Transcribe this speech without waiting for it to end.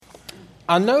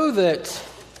I know that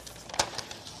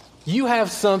you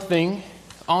have something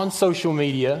on social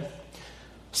media,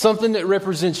 something that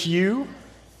represents you,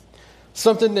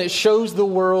 something that shows the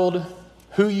world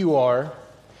who you are,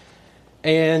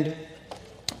 and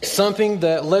something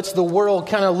that lets the world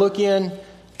kind of look in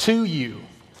to you.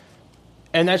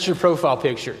 And that's your profile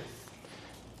picture.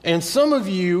 And some of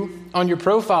you, on your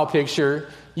profile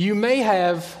picture, you may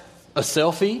have a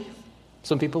selfie.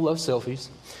 Some people love selfies.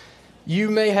 You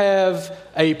may have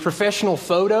a professional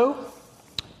photo.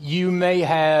 You may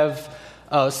have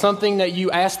something that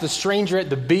you asked the stranger at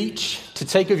the beach to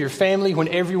take of your family when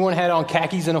everyone had on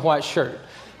khakis and a white shirt,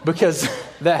 because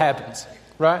that happens,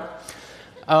 right?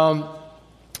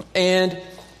 And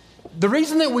the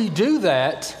reason that we do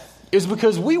that is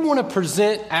because we want to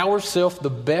present ourselves the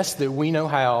best that we know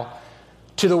how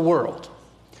to the world.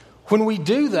 When we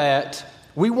do that,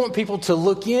 we want people to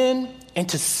look in and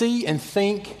to see and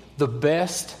think the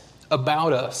best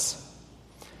about us.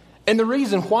 And the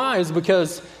reason why is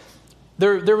because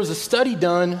there was a study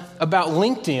done about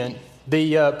LinkedIn,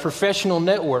 the professional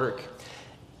network,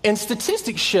 and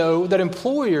statistics show that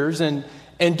employers and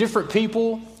different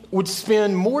people would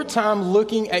spend more time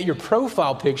looking at your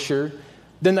profile picture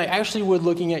than they actually would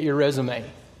looking at your resume.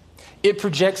 It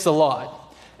projects a lot.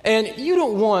 And you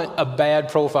don't want a bad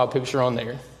profile picture on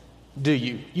there, do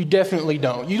you? You definitely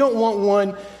don't. You don't want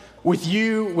one with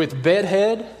you with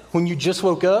bedhead when you just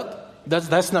woke up.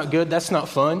 That's not good. That's not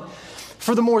fun.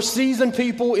 For the more seasoned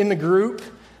people in the group,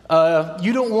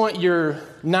 you don't want your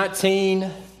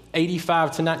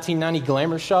 1985 to 1990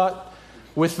 glamour shot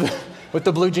with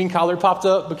the blue jean collar popped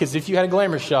up, because if you had a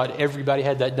glamour shot, everybody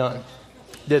had that done,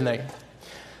 didn't they?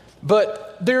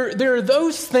 But there are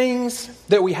those things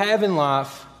that we have in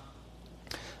life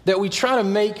that we try to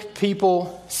make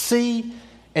people see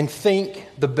and think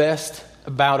the best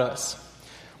about us.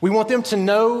 We want them to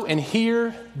know and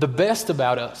hear the best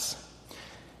about us.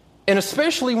 And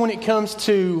especially when it comes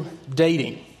to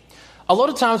dating. A lot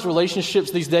of times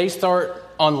relationships these days start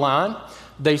online.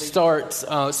 They start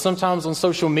sometimes on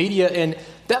social media, and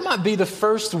that might be the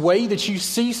first way that you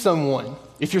see someone.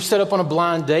 If you're set up on a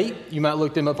blind date, you might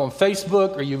look them up on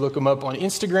Facebook, or you look them up on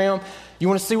Instagram. You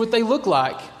want to see what they look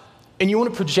like, and you want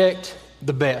to project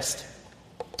the best.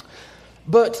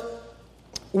 But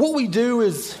what we do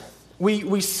is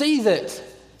we see that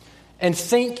and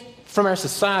think from our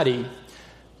society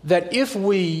that if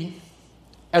we,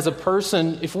 as a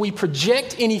person, if we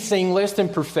project anything less than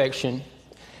perfection,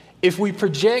 if we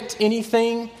project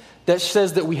anything that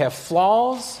says that we have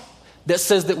flaws, that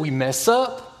says that we mess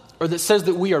up, or that says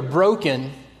that we are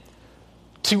broken,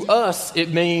 to us it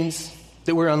means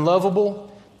that we're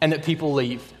unlovable and that people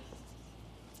leave.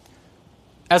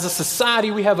 As a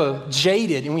society, we have a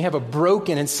jaded and we have a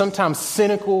broken and sometimes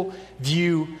cynical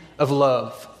view of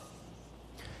love.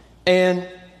 And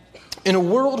in a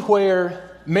world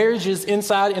where marriages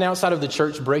inside and outside of the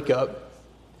church break up,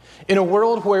 in a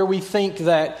world where we think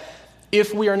that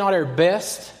if we are not our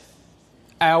best,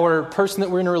 our person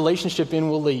that we're in a relationship in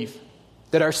will leave,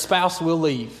 that our spouse will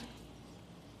leave.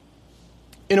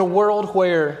 In a world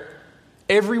where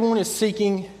everyone is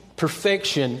seeking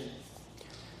perfection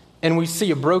and we see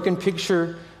a broken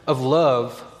picture of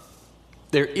love,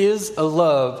 there is a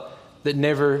love that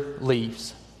never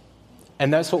leaves.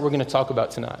 And that's what we're going to talk about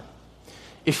tonight.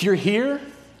 If you're here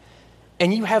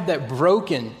and you have that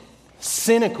broken,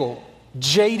 cynical,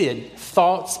 jaded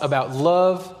thoughts about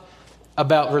love,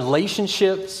 about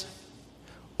relationships,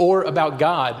 or about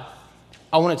God,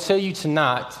 I want to tell you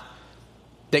tonight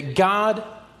that God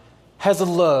has a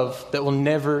love that will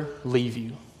never leave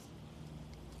you.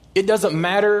 It doesn't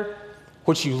matter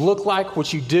what you look like,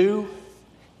 what you do.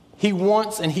 He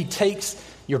wants and He takes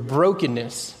your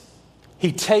brokenness.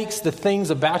 He takes the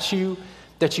things about you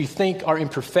that you think are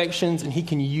imperfections, and He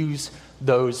can use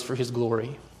those for His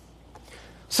glory.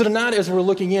 So tonight, as we're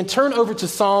looking in, turn over to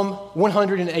Psalm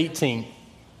 118.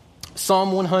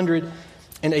 Psalm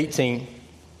 118.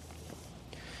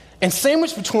 And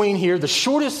sandwiched between here, the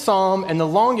shortest psalm and the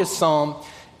longest psalm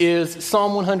is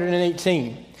Psalm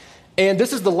 118. And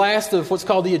this is the last of what's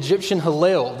called the Egyptian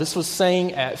Hallel. This was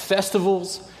sang at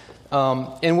festivals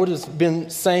and what has been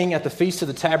sang at the Feast of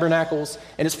the Tabernacles.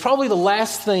 And it's probably the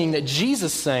last thing that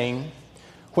Jesus sang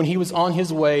when He was on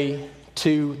His way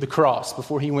to the cross,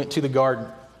 before He went to the garden.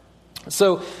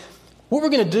 So what we're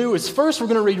going to do is first we're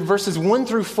going to read verses 1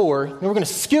 through 4, and we're going to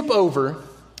skip over,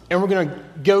 and we're going to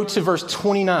go to verse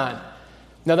 29.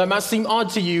 Now that might seem odd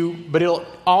to you, but it'll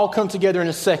all come together in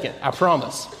a second, I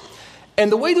promise.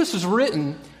 And the way this was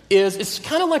written is it's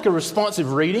kind of like a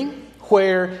responsive reading,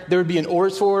 where there would be an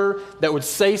orator that would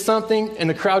say something and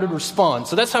the crowd would respond.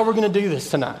 So that's how we're going to do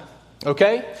this tonight.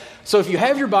 Okay? So if you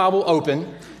have your Bible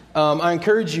open, I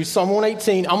encourage you, Psalm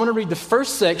 118, I'm going to read the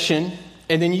first section,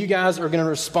 and then you guys are going to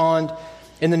respond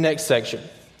in the next section.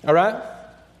 All right?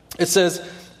 It says,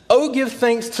 "Oh, give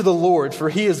thanks to the Lord, for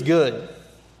he is good.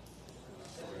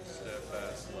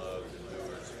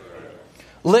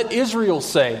 Let Israel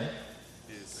say,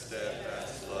 his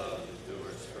steadfast love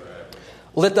endures forever.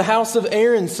 Let the house of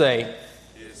Aaron say,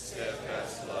 his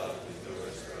steadfast love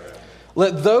endures forever.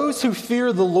 Let those who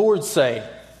fear the Lord say,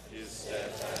 his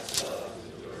steadfast love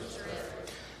endures forever."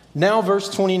 Now verse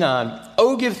 29.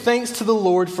 "Oh, give thanks to the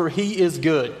Lord, for he is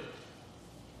good."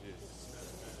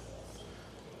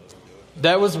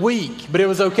 That was weak, but it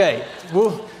was okay.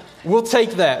 We'll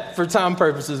take that for time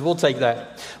purposes. We'll take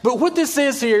that. But what this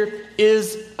is here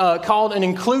is called an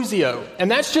inclusio.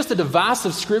 And that's just a device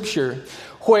of Scripture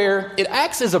where it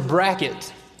acts as a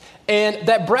bracket. And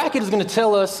that bracket is going to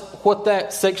tell us what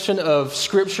that section of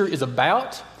Scripture is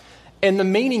about and the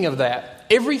meaning of that.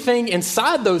 Everything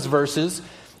inside those verses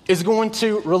is going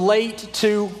to relate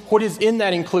to what is in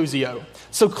that inclusio.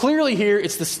 So clearly here,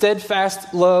 it's the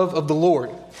steadfast love of the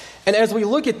Lord. And as we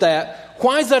look at that,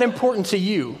 why is that important to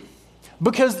you?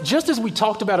 Because just as we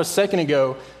talked about a second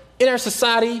ago, in our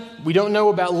society, we don't know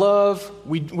about love.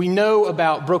 We know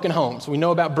about broken homes. We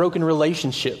know about broken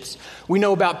relationships. We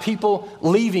know about people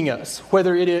leaving us,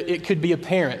 whether it could be a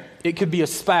parent, it could be a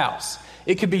spouse,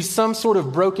 it could be some sort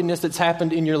of brokenness that's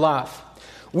happened in your life.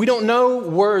 We don't know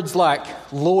words like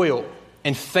loyal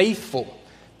and faithful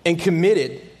and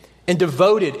committed and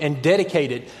devoted and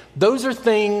dedicated. Those are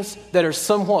things that are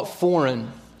somewhat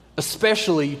foreign,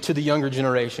 especially to the younger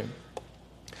generation.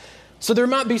 So there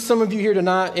might be some of you here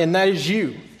tonight, and that is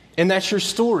you, and that's your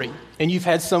story, and you've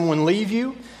had someone leave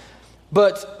you.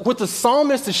 But what the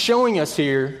psalmist is showing us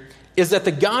here is that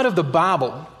the God of the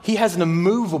Bible, he has an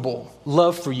immovable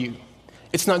love for you.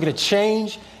 It's not going to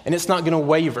change, and it's not going to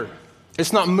waver.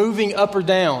 It's not moving up or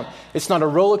down. It's not a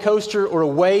roller coaster or a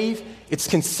wave. It's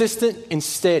consistent and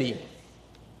steady.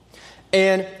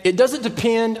 And it doesn't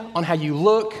depend on how you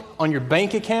look on your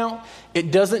bank account.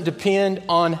 It doesn't depend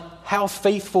on how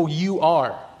faithful you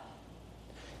are.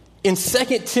 In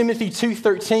 2 Timothy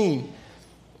 2:13,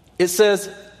 it says,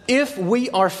 "If we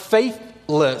are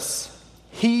faithless,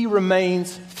 he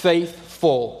remains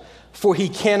faithful, for he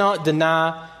cannot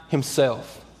deny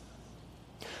himself."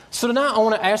 So tonight I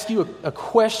want to ask you a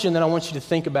question that I want you to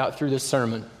think about through this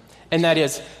sermon. And that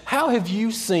is, how have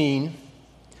you seen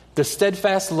the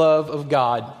steadfast love of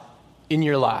God in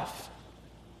your life?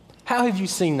 How have you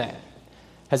seen that?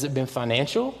 Has it been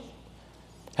financial?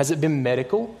 Has it been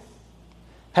medical?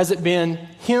 Has it been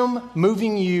him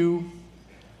moving you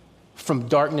from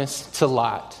darkness to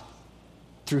light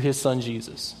through his son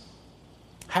Jesus?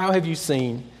 How have you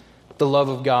seen the love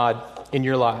of God in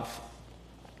your life?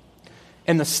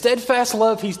 And the steadfast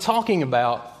love he's talking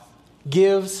about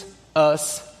gives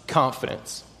us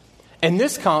confidence. And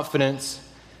this confidence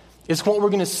is what we're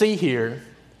going to see here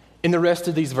in the rest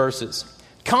of these verses.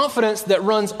 Confidence that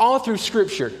runs all through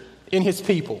Scripture in his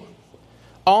people.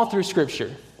 All through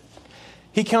Scripture.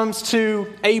 He comes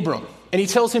to Abram and he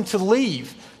tells him to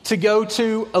leave, to go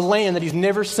to a land that he's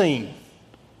never seen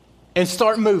and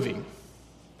start moving.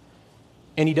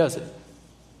 And he does it.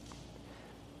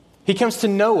 He comes to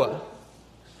Noah.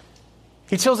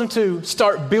 He tells him to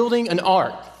start building an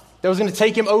ark that was going to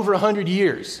take him over 100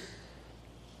 years.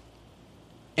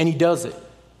 And he does it.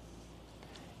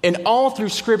 And all through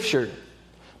Scripture,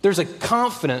 there's a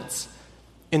confidence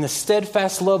in the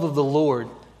steadfast love of the Lord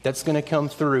that's going to come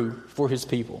through for his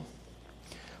people.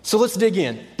 So let's dig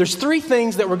in. There's three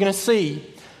things that we're going to see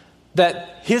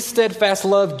that his steadfast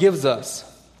love gives us.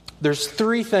 There's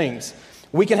three things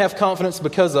we can have confidence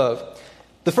because of.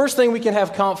 The first thing we can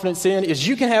have confidence in is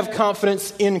you can have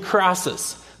confidence in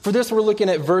crisis. For this, we're looking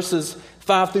at verses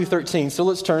 5 through 13. So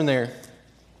let's turn there.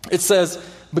 It says,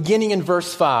 beginning in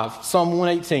verse 5, Psalm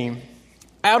 118,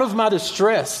 "Out of my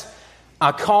distress,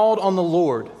 I called on the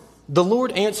Lord. The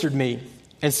Lord answered me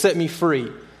and set me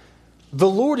free. The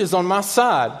Lord is on my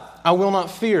side. I will not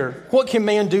fear. What can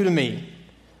man do to me?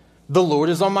 The Lord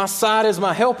is on my side as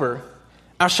my helper.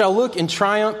 I shall look in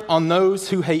triumph on those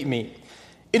who hate me.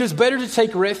 It is better to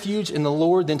take refuge in the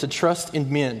Lord than to trust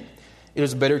in men. It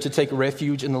is better to take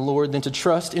refuge in the Lord than to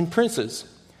trust in princes.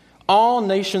 All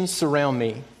nations surround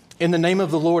me. In the name of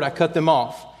the Lord, I cut them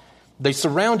off. They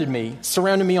surrounded me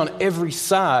on every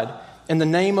side. In the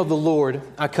name of the Lord,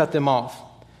 I cut them off.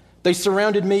 They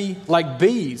surrounded me like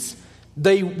bees.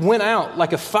 They went out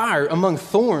like a fire among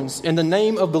thorns. In the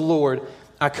name of the Lord,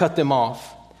 I cut them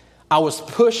off. I was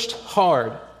pushed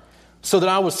hard so that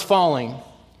I was falling,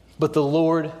 but the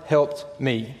Lord helped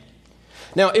me."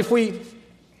 Now, if we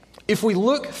if we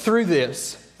look through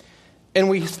this and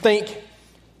we think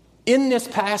in this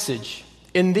passage,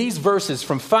 in these verses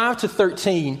from 5 to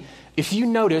 13, if you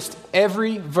noticed,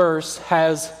 every verse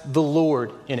has the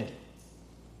Lord in it.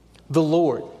 The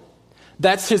Lord.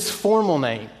 That's his formal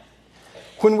name.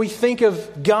 When we think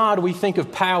of God, we think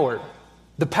of power.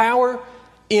 The power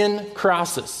in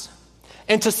crisis.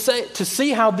 And to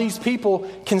see how these people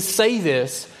can say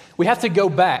this, we have to go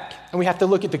back and we have to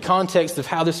look at the context of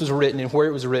how this was written and where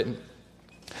it was written.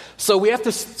 So we have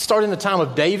to start in the time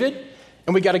of David,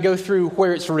 and we got to go through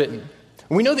where it's written.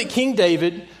 We know that King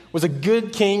David was a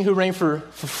good king who reigned for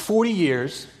 40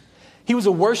 years. He was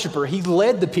a worshiper. He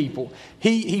led the people.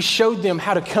 He showed them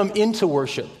how to come into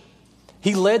worship.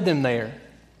 He led them there.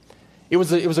 It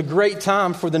was a great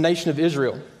time for the nation of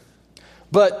Israel.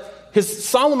 But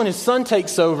Solomon, his son,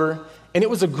 takes over, and it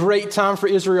was a great time for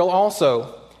Israel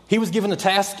also. He was given the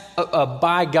task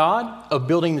by God of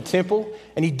building the temple,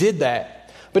 and he did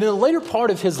that. But in the later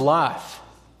part of his life,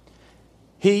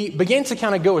 he began to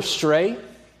kind of go astray.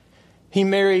 He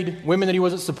married women that he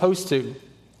wasn't supposed to.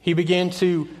 He began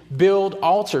to build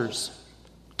altars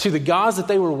to the gods that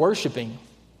they were worshiping.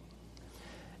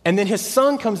 And then his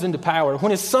son comes into power.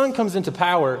 When his son comes into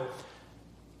power,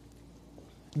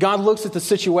 God looks at the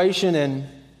situation, and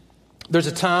there's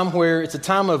a time where it's a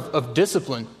time of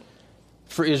discipline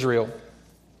for Israel.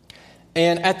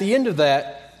 And at the end of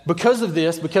that, because of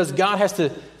this, because God has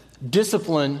to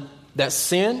discipline that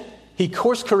sin, he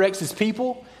course corrects his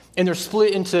people, and they're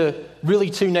split into really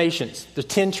two nations. The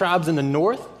 10 tribes in the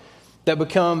north that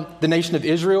become the nation of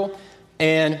Israel.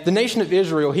 And the nation of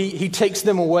Israel, he takes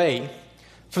them away.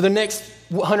 For the next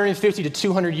 150 to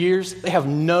 200 years, they have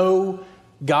no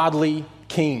godly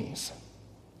kings.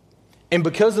 And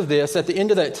because of this, at the end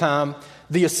of that time,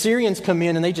 the Assyrians come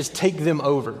in and they just take them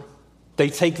over. They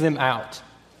take them out.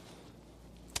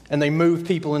 And they move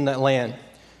people in that land.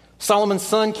 Solomon's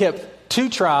son kept 2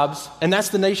 tribes, and that's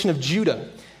the nation of Judah.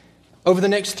 Over the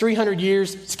next 300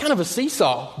 years, it's kind of a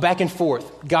seesaw, back and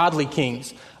forth. Godly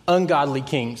kings, ungodly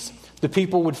kings. The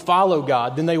people would follow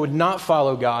God, then they would not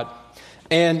follow God.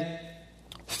 And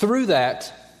through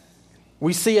that,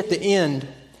 we see at the end,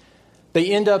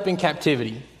 they end up in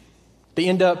captivity. They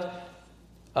end up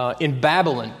in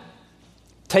Babylon,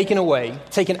 taken away,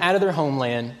 taken out of their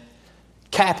homeland,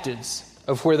 captives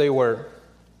of where they were.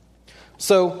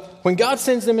 So when God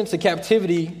sends them into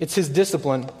captivity, it's his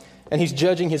discipline, and he's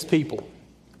judging his people.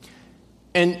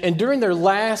 And during their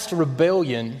last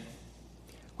rebellion,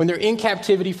 when they're in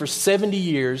captivity for 70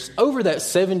 years, over that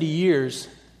 70 years,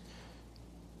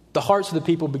 the hearts of the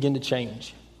people begin to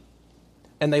change.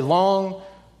 And they long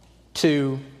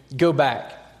to go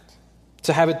back,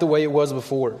 to have it the way it was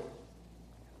before.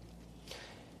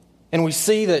 And we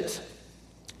see that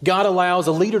God allows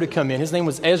a leader to come in. His name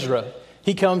was Ezra.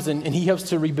 He comes in and he helps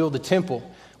to rebuild the temple.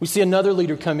 We see another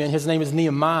leader come in. His name is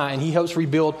Nehemiah, and he helps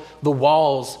rebuild the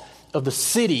walls of the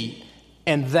city.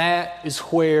 And that is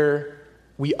where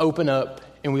we open up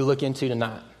and we look into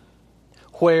tonight.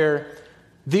 Where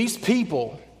these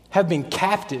people have been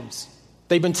captives.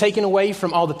 They've been taken away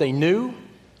from all that they knew,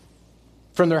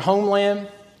 from their homeland,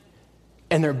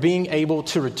 and they're being able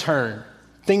to return.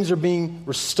 Things are being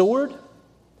restored,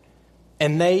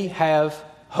 and they have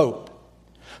hope.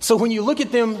 So when you look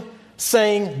at them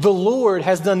saying, the Lord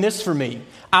has done this for me,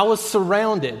 I was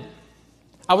surrounded.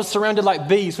 I was surrounded like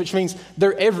bees, which means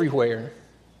they're everywhere.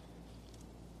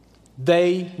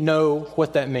 They know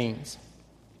what that means.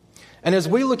 And as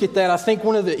we look at that, I think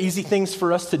one of the easy things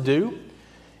for us to do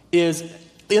is,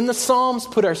 in the Psalms,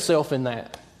 put ourselves in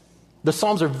that. The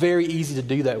Psalms are very easy to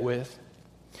do that with.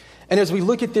 And as we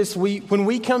look at this, when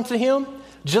we come to him,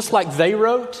 just like they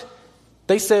wrote,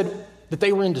 they said that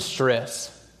they were in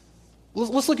distress.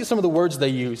 Let's look at some of the words they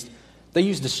used. They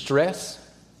used distress.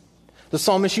 The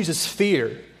psalmist uses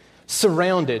fear,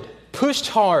 surrounded, pushed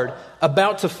hard,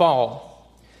 about to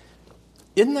fall.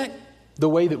 Isn't that the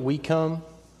way that we come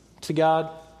to God?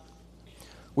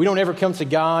 We don't ever come to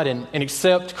God and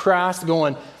accept Christ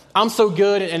going, I'm so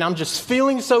good and I'm just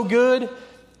feeling so good.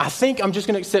 I think I'm just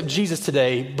going to accept Jesus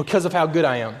today because of how good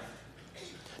I am.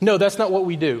 No, that's not what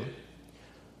we do.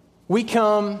 We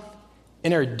come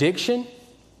in our addiction.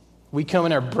 We come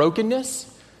in our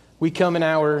brokenness. We come in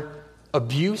our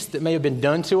abuse that may have been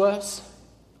done to us.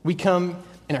 We come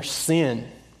in our sin.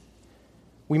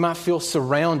 We might feel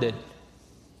surrounded.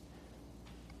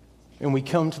 And we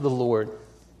come to the Lord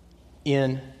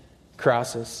in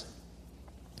crisis.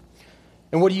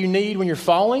 And what do you need when you're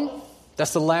falling?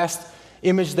 That's the last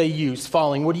image they use,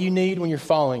 falling. What do you need when you're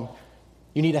falling?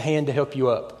 You need a hand to help you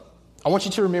up. I want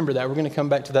you to remember that. We're going to come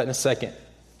back to that in a second.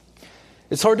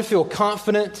 It's hard to feel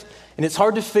confident, and it's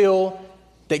hard to feel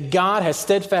that God has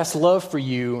steadfast love for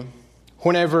you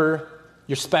whenever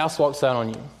your spouse walks out on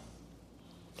you,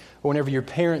 or whenever your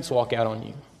parents walk out on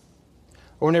you,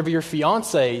 or whenever your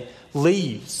fiance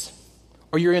leaves,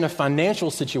 or you're in a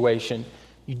financial situation,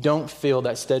 you don't feel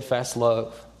that steadfast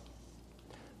love.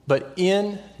 But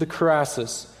in the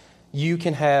crisis, you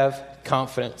can have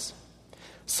confidence.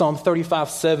 Psalm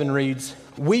 35:7 reads,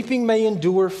 "Weeping may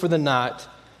endure for the night,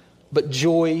 but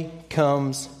joy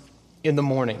comes in the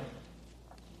morning."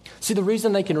 See, the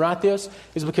reason they can write this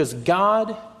is because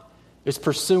God is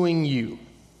pursuing you.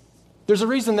 There's a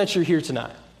reason that you're here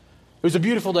tonight. It was a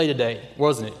beautiful day today,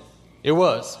 wasn't it? It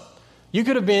was. You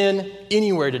could have been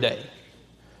anywhere today,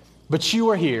 but you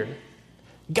are here.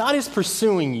 God is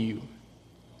pursuing you.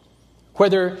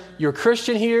 Whether you're a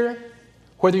Christian here,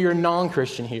 whether you're a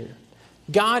non-Christian here,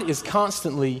 God is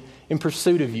constantly in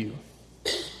pursuit of you.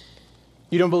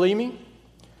 You don't believe me?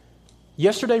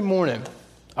 Yesterday morning,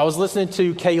 I was listening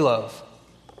to K-Love.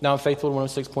 Now I'm faithful to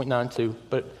 106.92,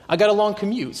 but I got a long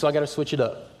commute, so I got to switch it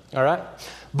up. All right?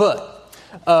 But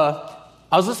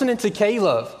I was listening to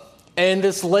K-Love, and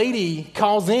this lady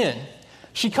calls in.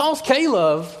 She calls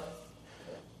K-Love,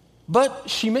 but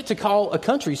she meant to call a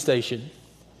country station.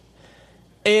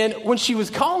 And when she was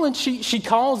calling, she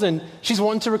calls and she's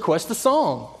wanting to request a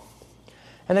song.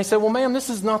 And they said, "Well, ma'am,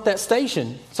 this is not that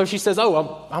station." So she says,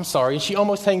 "Oh, I'm sorry." And she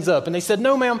almost hangs up. And they said,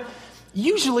 "No, ma'am,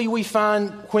 usually we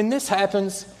find when this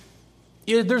happens,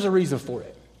 there's a reason for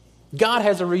it. God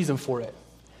has a reason for it."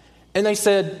 And they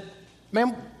said,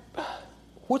 "Ma'am,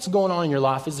 what's going on in your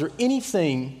life? Is there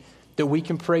anything that we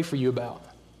can pray for you about?"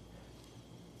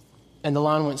 And the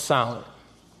line went silent.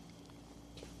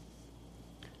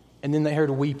 And then they heard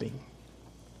weeping.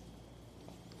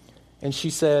 And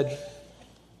she said,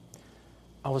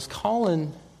 "I was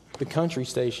calling the country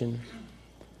station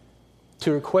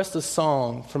to request a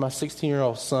song for my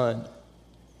 16-year-old son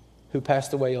who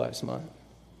passed away last month.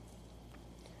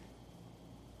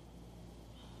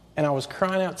 And I was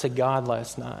crying out to God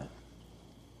last night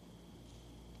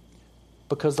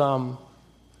because I'm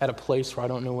at a place where I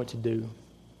don't know what to do.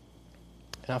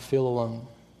 And I feel alone."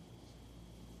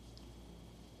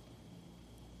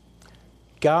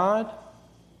 God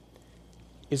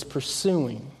is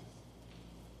pursuing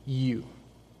you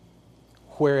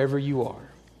wherever you are,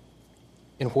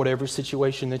 in whatever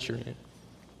situation that you're in.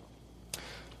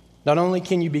 Not only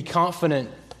can you be confident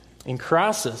in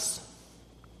crisis,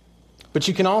 but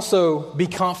you can also be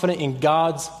confident in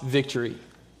God's victory.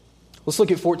 Let's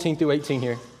look at 14 through 18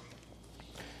 here.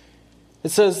 It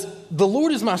says, "The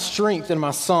Lord is my strength and my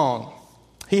song.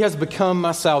 He has become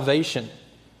my salvation.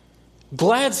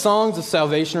 Glad songs of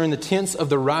salvation are in the tents of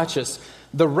the righteous.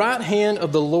 The right hand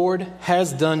of the Lord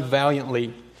has done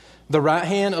valiantly. The right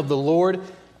hand of the Lord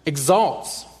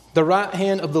exalts. The right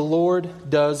hand of the Lord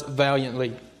does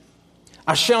valiantly.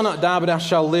 I shall not die, but I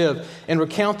shall live and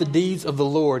recount the deeds of the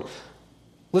Lord."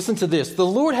 Listen to this. "The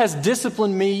Lord has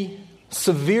disciplined me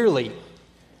severely,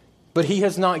 but he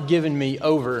has not given me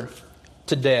over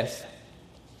to death."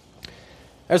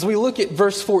 As we look at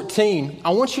verse 14,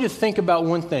 I want you to think about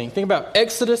one thing. Think about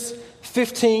Exodus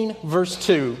 15, verse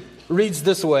 2. It reads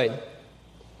this way.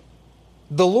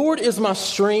 "The Lord is my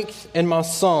strength and my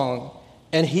song,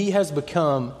 and he has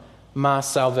become my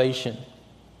salvation."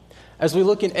 As we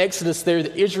look in Exodus there,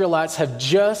 the Israelites have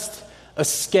just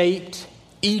escaped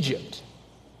Egypt.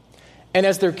 And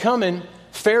as they're coming,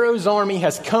 Pharaoh's army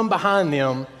has come behind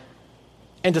them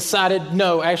and decided,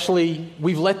 no, actually,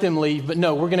 we've let them leave, but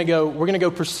no, we're going to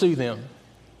go pursue them.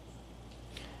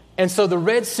 And so the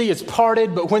Red Sea is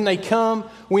parted, but when they come,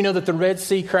 we know that the Red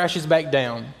Sea crashes back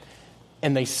down.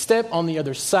 And they step on the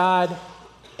other side,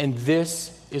 and this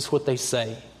is what they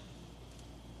say.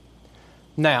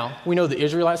 Now, we know the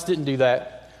Israelites didn't do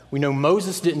that. We know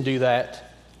Moses didn't do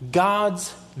that.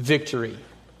 God's victory.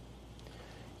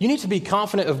 You need to be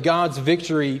confident of God's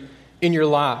victory in your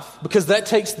life, because that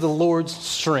takes the Lord's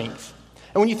strength.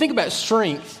 And when you think about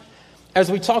strength, as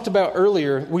we talked about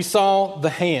earlier, we saw the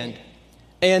hand.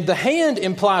 And the hand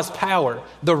implies power,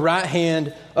 the right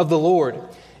hand of the Lord.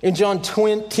 In John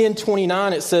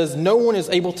 10:29, it says, "No one is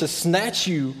able to snatch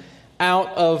you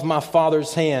out of my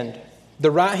Father's hand." The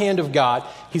right hand of God,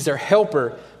 he's our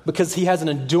helper because he has an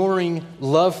enduring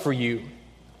love for you.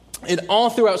 And all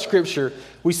throughout Scripture,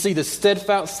 we see the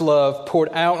steadfast love poured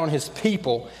out on his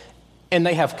people, and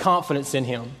they have confidence in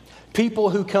him.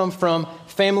 People who come from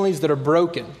families that are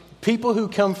broken, people who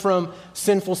come from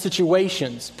sinful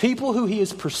situations, people who he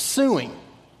is pursuing.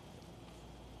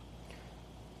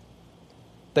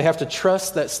 They have to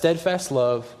trust that steadfast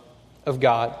love of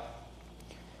God.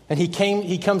 And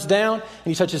he comes down and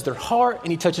he touches their heart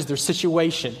and he touches their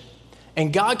situation.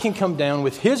 And God can come down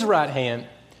with his right hand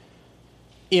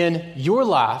in your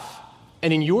life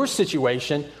and in your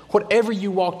situation, whatever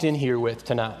you walked in here with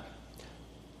tonight.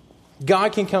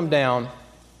 God can come down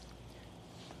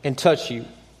and touch you.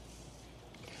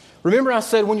 Remember I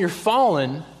said when you're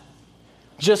fallen,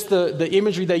 just the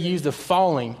imagery they used of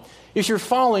falling. If you're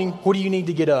falling, what do you need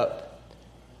to get up?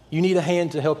 You need a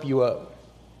hand to help you up.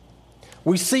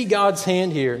 We see God's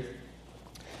hand here.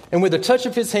 And with a touch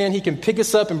of his hand, he can pick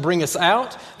us up and bring us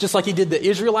out, just like he did the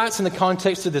Israelites in the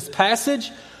context of this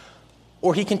passage.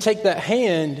 Or he can take that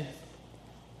hand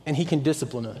and he can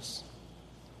discipline us.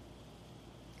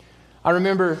 I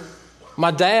remember my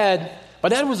dad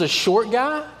was a short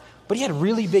guy, but he had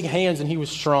really big hands and he was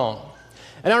strong.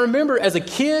 And I remember as a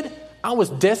kid, I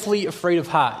was deathly afraid of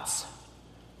heights.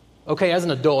 Okay, as an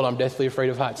adult, I'm deathly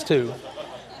afraid of heights too.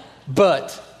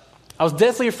 But I was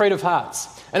deathly afraid of heights.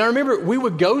 And I remember we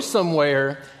would go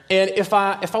somewhere, and if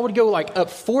I would go like up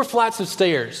 4 flights of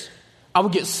stairs, I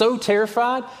would get so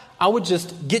terrified, I would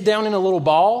just get down in a little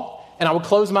ball, and I would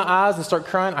close my eyes and start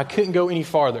crying. I couldn't go any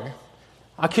farther.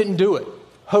 I couldn't do it.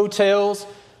 Hotels,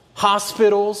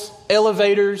 hospitals,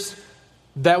 elevators,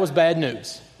 that was bad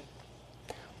news.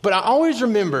 But I always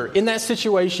remember in that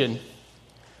situation,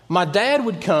 my dad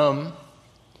would come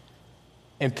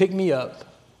and pick me up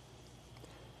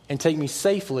and take me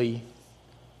safely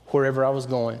wherever I was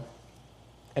going.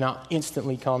 And I'll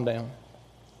instantly calm down.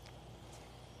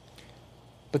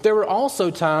 But there were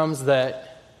also times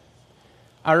that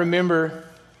I remember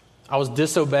I was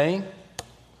disobeying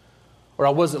or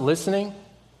I wasn't listening.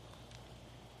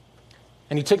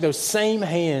 And he took those same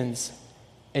hands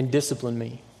and disciplined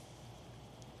me.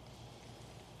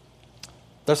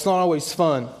 That's not always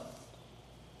fun.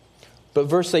 But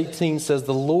verse 18 says,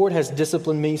 "The Lord has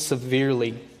disciplined me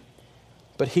severely,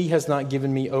 but he has not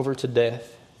given me over to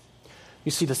death."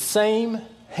 You see, the same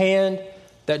hand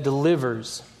that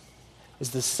delivers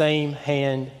is the same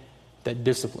hand that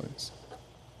disciplines.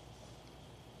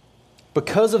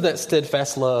 Because of that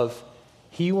steadfast love,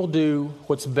 he will do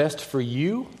what's best for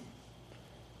you,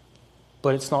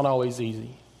 but it's not always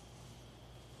easy.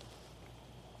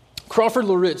 Crawford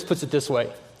Loritz puts it this way.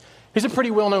 He's a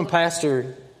pretty well-known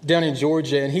pastor down in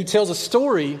Georgia, and he tells a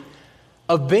story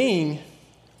of being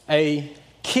a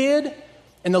kid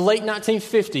in the late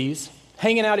 1950s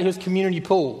hanging out at his community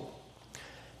pool.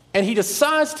 And he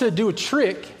decides to do a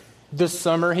trick this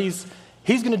summer. He's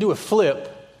going to do a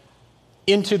flip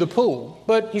into the pool,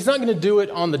 but he's not going to do it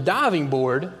on the diving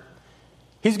board.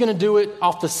 He's going to do it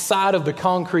off the side of the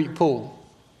concrete pool.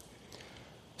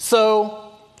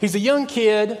 So he's a young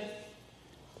kid.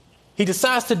 He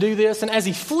decides to do this, and as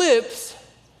he flips,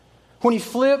 when he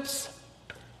flips,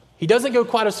 he doesn't go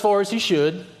quite as far as he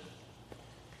should,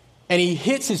 and he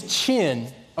hits his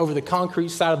chin over the concrete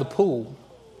side of the pool,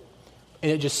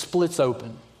 and it just splits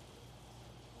open.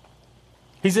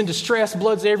 He's in distress,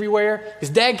 blood's everywhere. His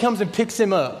dad comes and picks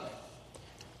him up.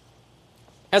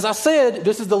 As I said,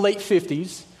 this is the late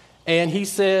 50s, and he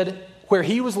said where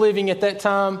he was living at that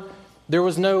time, there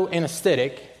was no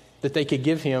anesthetic that they could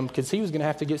give him because he was going to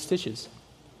have to get stitches.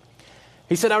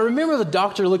 He said, I remember the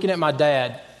doctor looking at my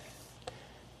dad,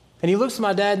 and he looks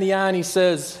my dad in the eye and he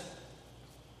says,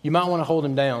 "You might want to hold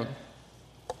him down."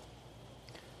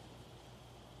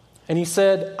 And he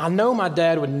said, I know my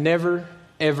dad would never,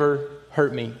 ever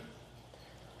hurt me.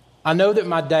 I know that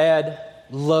my dad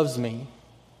loves me,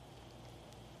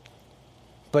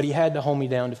 but he had to hold me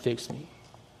down to fix me.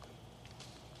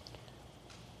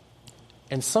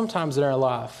 And sometimes in our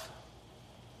life,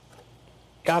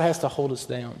 God has to hold us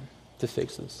down to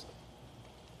fix us.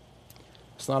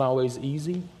 It's not always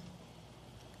easy.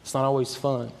 It's not always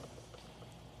fun,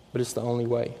 but it's the only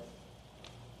way.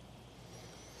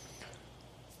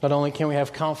 Not only can we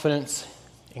have confidence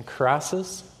in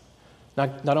crisis,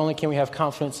 not only can we have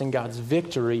confidence in God's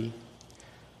victory,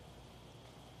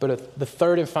 but the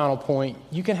third and final point,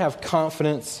 you can have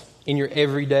confidence in your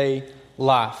everyday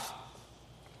life.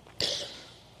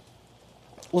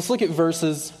 Let's look at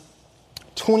verses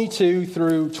 22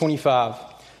 through 25.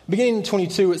 Beginning in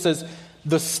 22, it says,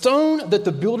 "The stone that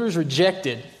the builders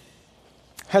rejected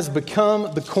has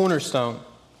become the cornerstone.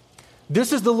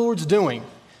 This is the Lord's doing.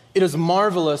 It is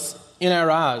marvelous in our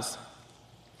eyes.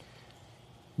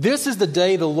 This is the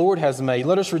day the Lord has made.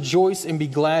 Let us rejoice and be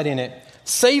glad in it.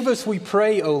 Save us, we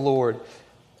pray, O Lord.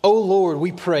 O Lord,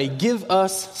 we pray, give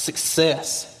us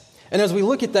success." And as we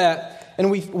look at that,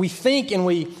 and we think and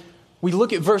we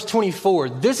look at verse 24,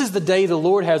 this is the day the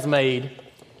Lord has made.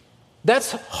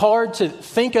 That's hard to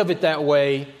think of it that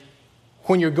way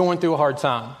when you're going through a hard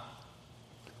time,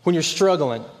 when you're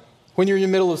struggling. when you're in the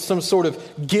middle of some sort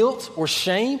of guilt or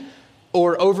shame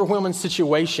or overwhelming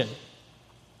situation.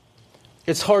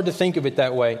 It's hard to think of it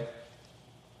that way.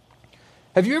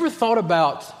 Have you ever thought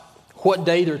about what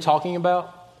day they're talking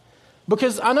about?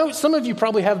 Because I know some of you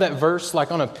probably have that verse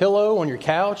like on a pillow on your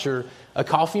couch or a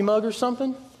coffee mug or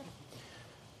something.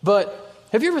 But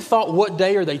have you ever thought, what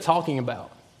day are they talking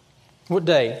about? What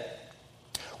day?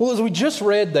 Well, as we just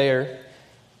read there,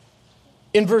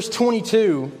 in verse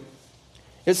 22,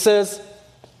 it says,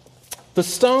 the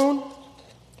stone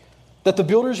that the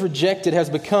builders rejected has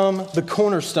become the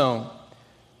cornerstone.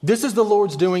 This is the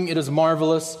Lord's doing. It is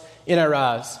marvelous in our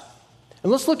eyes.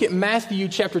 And let's look at Matthew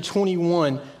chapter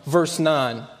 21, verse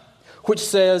 9, which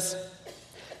says,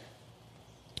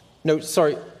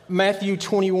 Matthew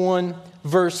 21,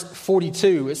 verse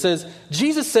 42. It says,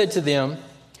 Jesus said to them,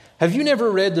 have you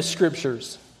never read the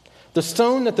scriptures? The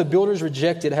stone that the builders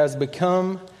rejected has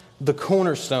become the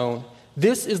cornerstone.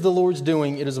 This is the Lord's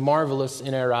doing. It is marvelous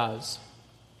in our eyes.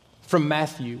 From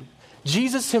Matthew,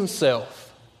 Jesus himself.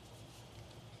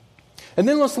 And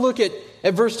then let's look at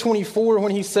verse 24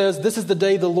 when he says, this is the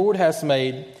day the Lord has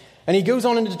made. And he goes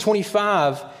on into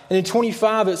 25. And in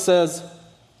 25 it says,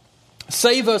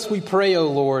 save us, we pray, O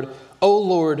Lord. O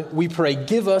Lord, we pray,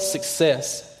 give us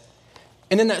success.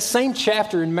 And in that same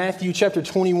chapter, in Matthew chapter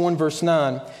 21, verse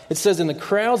 9, it says, and the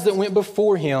crowds that went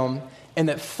before him and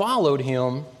that followed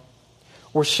him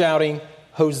were shouting,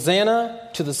 Hosanna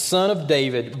to the Son of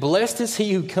David. Blessed is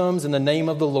he who comes in the name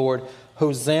of the Lord.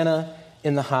 Hosanna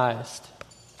in the highest.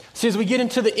 See, as we get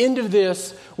into the end of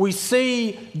this, we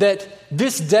see that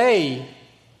this day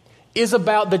is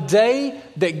about the day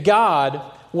that God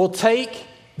will take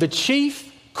the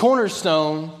chief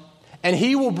cornerstone and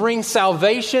he will bring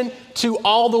salvation to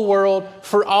all the world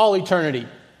for all eternity.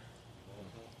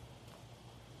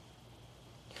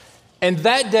 And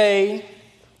that day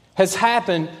has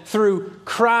happened through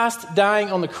Christ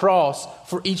dying on the cross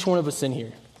for each one of us in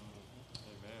here.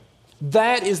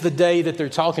 That is the day that they're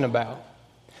talking about.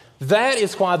 That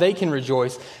is why they can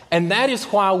rejoice. And that is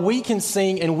why we can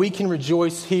sing and we can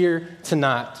rejoice here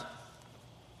tonight.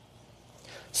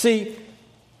 See,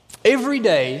 every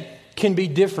day can be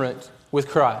different with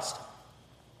Christ.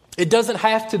 It doesn't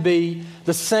have to be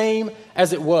the same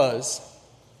as it was.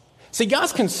 See,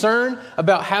 God's concerned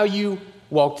about how you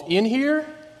walked in here,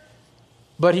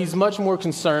 but he's much more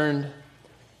concerned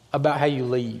about how you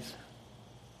leave.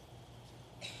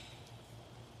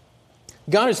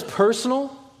 God is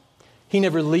personal. He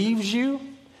never leaves you.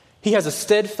 He has a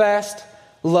steadfast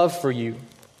love for you.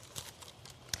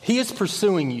 He is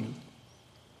pursuing you.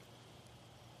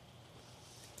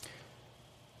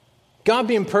 God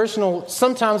being personal,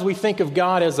 sometimes we think of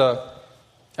God as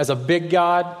a big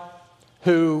God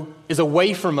who is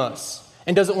away from us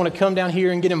and doesn't want to come down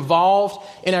here and get involved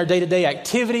in our day-to-day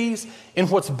activities, in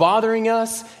what's bothering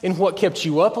us, in what kept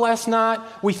you up last night.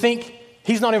 We think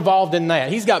he's not involved in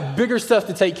that. He's got bigger stuff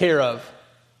to take care of.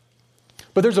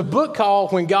 But there's a book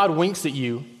called When God Winks at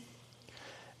You.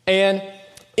 And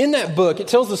in that book, it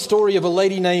tells the story of a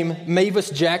lady named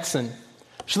Mavis Jackson.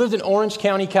 She lived in Orange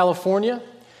County, California.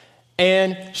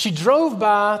 And she drove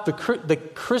by the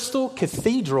Crystal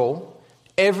Cathedral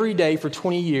every day for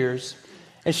 20 years.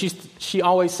 And she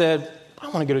always said, I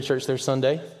want to go to church there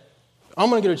Sunday. I'm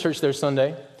going to go to church there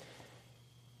Sunday.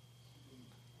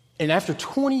 And after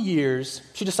 20 years,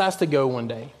 she decides to go one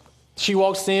day. She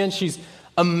walks in. She's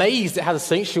amazed at how the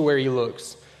sanctuary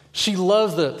looks. She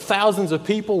loves the thousands of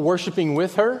people worshiping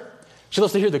with her. She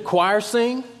loves to hear the choir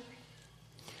sing.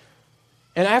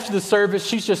 And after the service,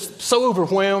 she's just so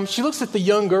overwhelmed. She looks at the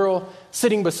young girl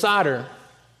sitting beside her.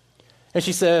 And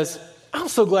she says, I'm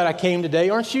so glad I came today,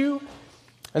 aren't you?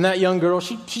 And that young girl,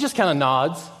 she just kind of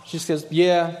nods. She says,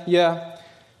 yeah.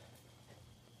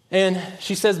 And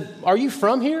she says, are you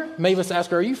from here? Mavis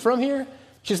asked her, are you from here?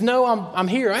 She says, no, I'm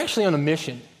here. I'm actually on a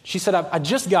mission. She said, I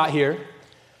just got here.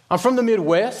 I'm from the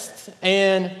Midwest,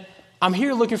 and I'm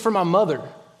here looking for my mother.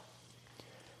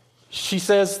 She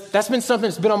says, that's been something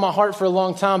that's been on my heart for a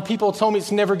long time. People told me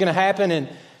it's never going to happen, and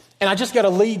I just got a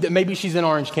lead that maybe she's in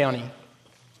Orange County.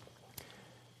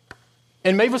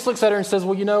 And Mavis looks at her and says,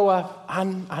 well, you know,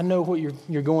 I know what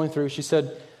you're going through. She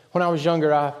said, when I was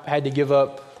younger, I had to give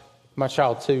up my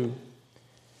child too.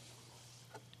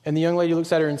 And the young lady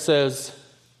looks at her and says,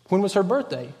 when was her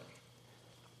birthday?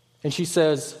 And she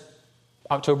says,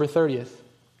 October 30th.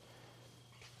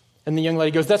 And the young lady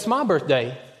goes, that's my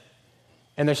birthday.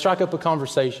 And they strike up a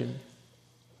conversation.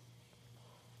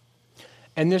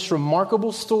 And this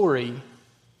remarkable story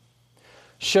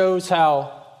shows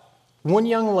how one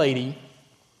young lady,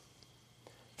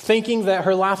 thinking that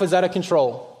her life is out of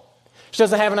control, she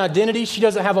doesn't have an identity, she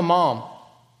doesn't have a mom.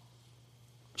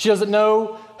 She doesn't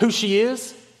know who she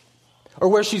is or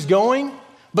where she's going,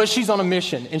 but she's on a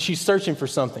mission and she's searching for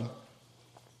something.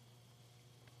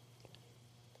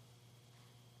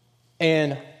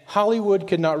 And Hollywood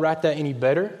could not write that any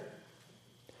better.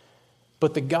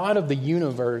 But the God of the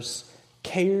universe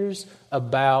cares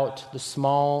about the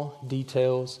small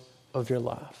details of your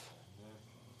life.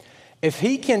 If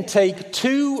he can take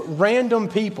two random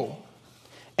people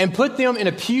and put them in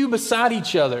a pew beside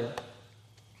each other,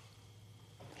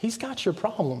 he's got your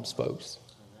problems, folks.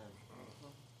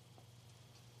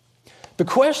 The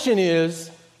question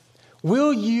is,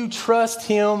 will you trust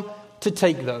him to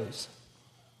take those?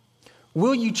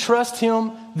 Will you trust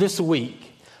him this week?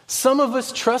 Some of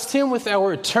us trust him with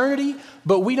our eternity,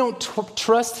 but we don't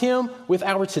trust him with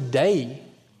our today.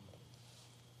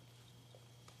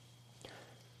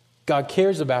 God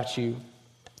cares about you.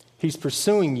 He's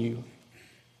pursuing you.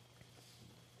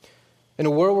 In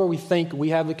a world where we think we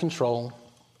have the control,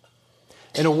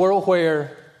 in a world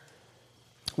where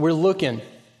you're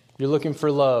looking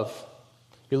for love,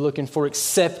 you're looking for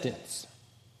acceptance,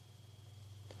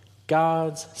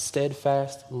 God's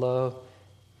steadfast love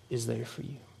is there for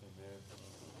you.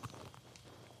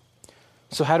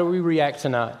 So how do we react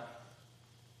tonight?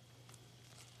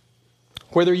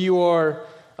 Whether you are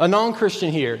a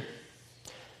non-Christian here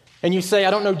and you say,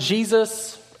 I don't know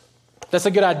Jesus, that's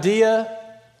a good idea,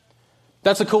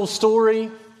 that's a cool story,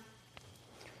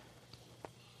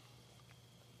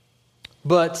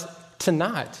 but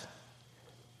tonight,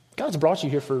 God's brought you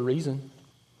here for a reason.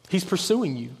 He's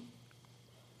pursuing you.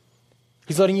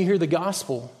 He's letting you hear the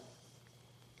gospel.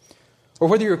 Or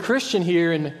whether you're a Christian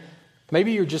here and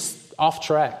maybe you're just off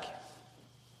track,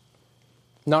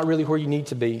 not really where you need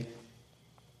to be.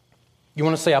 You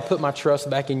want to say, I put my trust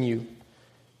back in you.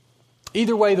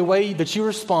 Either way, the way that you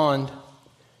respond,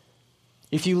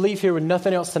 if you leave here with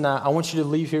nothing else tonight, I want you to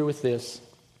leave here with this.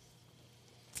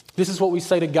 This is what we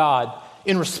say to God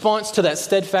in response to that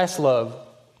steadfast love.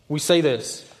 We say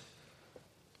this: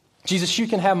 Jesus, you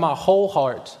can have my whole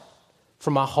heart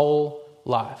for my whole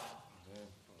life.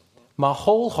 My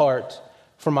whole heart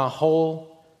for my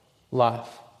whole life.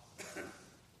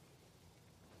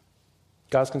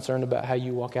 God's concerned about how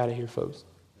you walk out of here, folks.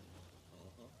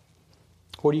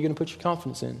 What are you going to put your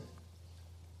confidence in?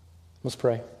 Let's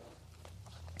pray.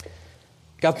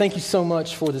 God, thank you so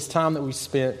much for this time that we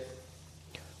spent.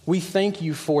 We thank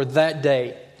you for that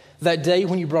day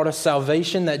when you brought us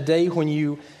salvation, that day when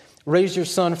you raised your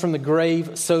son from the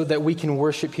grave so that we can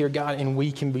worship here, God, and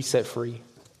we can be set free.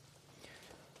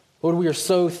 Lord, we are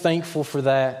so thankful for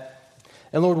that.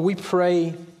 And Lord, we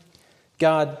pray,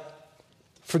 God,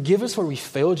 forgive us where we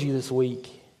failed you this week.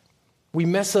 We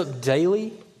mess up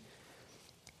daily.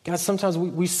 God, sometimes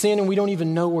we sin and we don't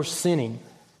even know we're sinning.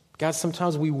 God,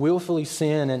 sometimes we willfully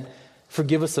sin, and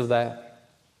forgive us of that.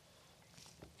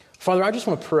 Father, I just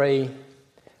want to pray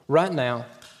right now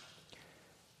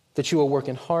that you will work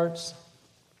in hearts,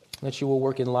 that you will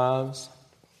work in lives,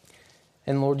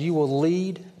 and Lord, you will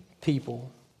lead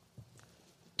people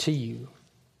to you.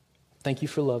 Thank you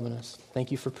for loving us.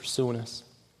 Thank you for pursuing us.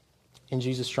 In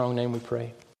Jesus' strong name we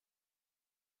pray.